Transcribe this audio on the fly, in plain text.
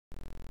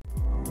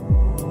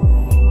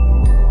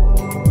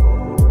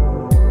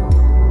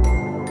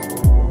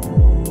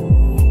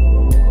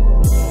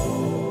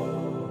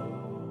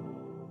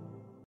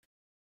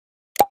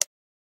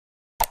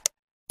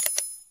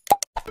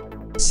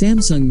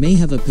Samsung may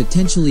have a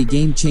potentially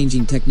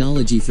game-changing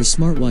technology for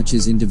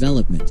smartwatches in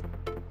development.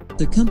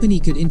 The company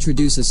could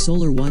introduce a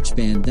solar watch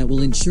band that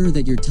will ensure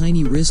that your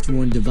tiny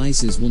wrist-worn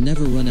devices will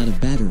never run out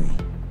of battery.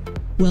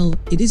 Well,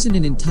 it isn't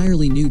an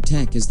entirely new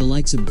tech, as the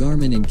likes of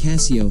Garmin and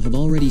Casio have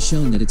already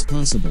shown that it's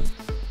possible.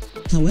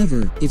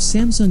 However, if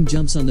Samsung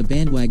jumps on the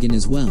bandwagon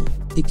as well,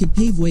 it could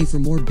pave way for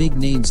more big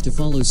names to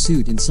follow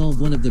suit and solve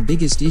one of the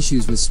biggest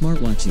issues with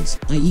smartwatches,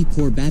 i.e.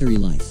 poor battery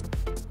life.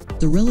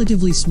 The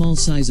relatively small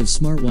size of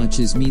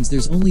smartwatches means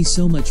there's only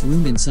so much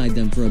room inside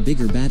them for a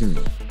bigger battery.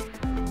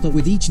 But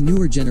with each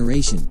newer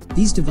generation,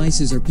 these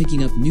devices are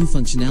picking up new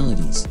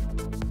functionalities.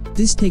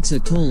 This takes a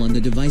toll on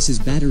the device's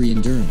battery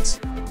endurance.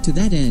 To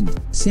that end,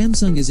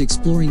 Samsung is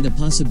exploring the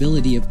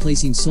possibility of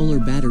placing solar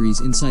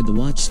batteries inside the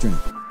watch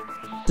strap.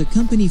 The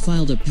company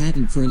filed a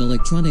patent for an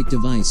electronic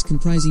device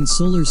comprising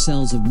solar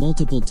cells of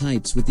multiple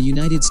types with the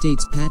United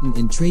States Patent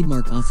and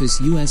Trademark Office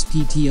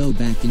USPTO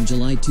back in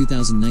July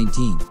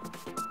 2019.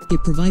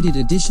 It provided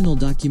additional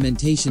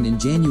documentation in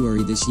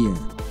January this year.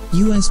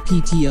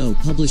 USPTO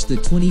published the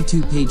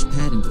 22-page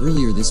patent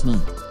earlier this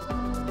month.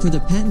 For the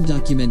patent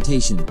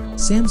documentation,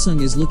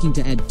 Samsung is looking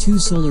to add 2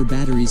 solar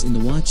batteries in the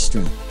watch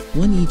strap,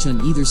 one each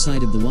on either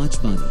side of the watch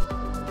body.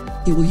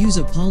 It will use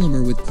a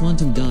polymer with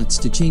quantum dots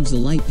to change the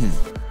light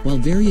path, while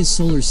various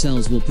solar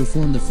cells will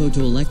perform the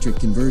photoelectric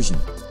conversion.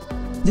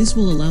 This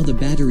will allow the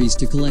batteries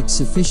to collect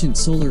sufficient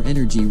solar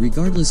energy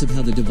regardless of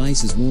how the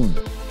device is worn.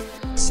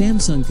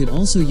 Samsung could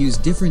also use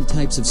different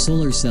types of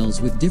solar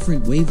cells with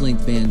different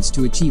wavelength bands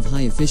to achieve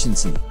high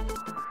efficiency.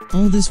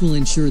 All this will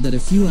ensure that a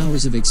few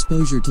hours of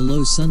exposure to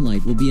low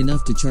sunlight will be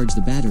enough to charge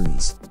the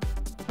batteries.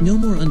 No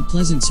more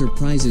unpleasant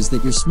surprises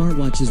that your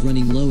smartwatch is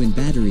running low in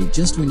battery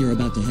just when you're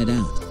about to head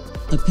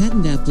out. A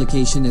patent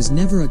application is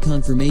never a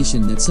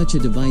confirmation that such a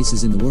device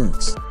is in the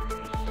works.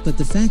 But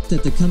the fact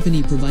that the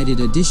company provided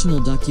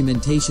additional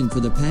documentation for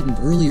the patent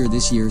earlier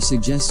this year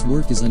suggests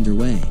work is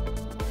underway.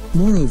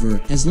 Moreover,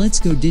 as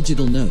Let's Go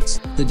Digital notes,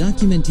 the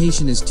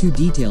documentation is too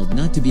detailed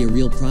not to be a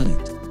real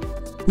product.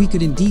 We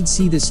could indeed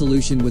see this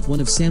solution with one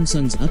of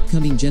Samsung's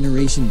upcoming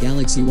generation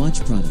Galaxy Watch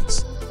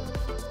products.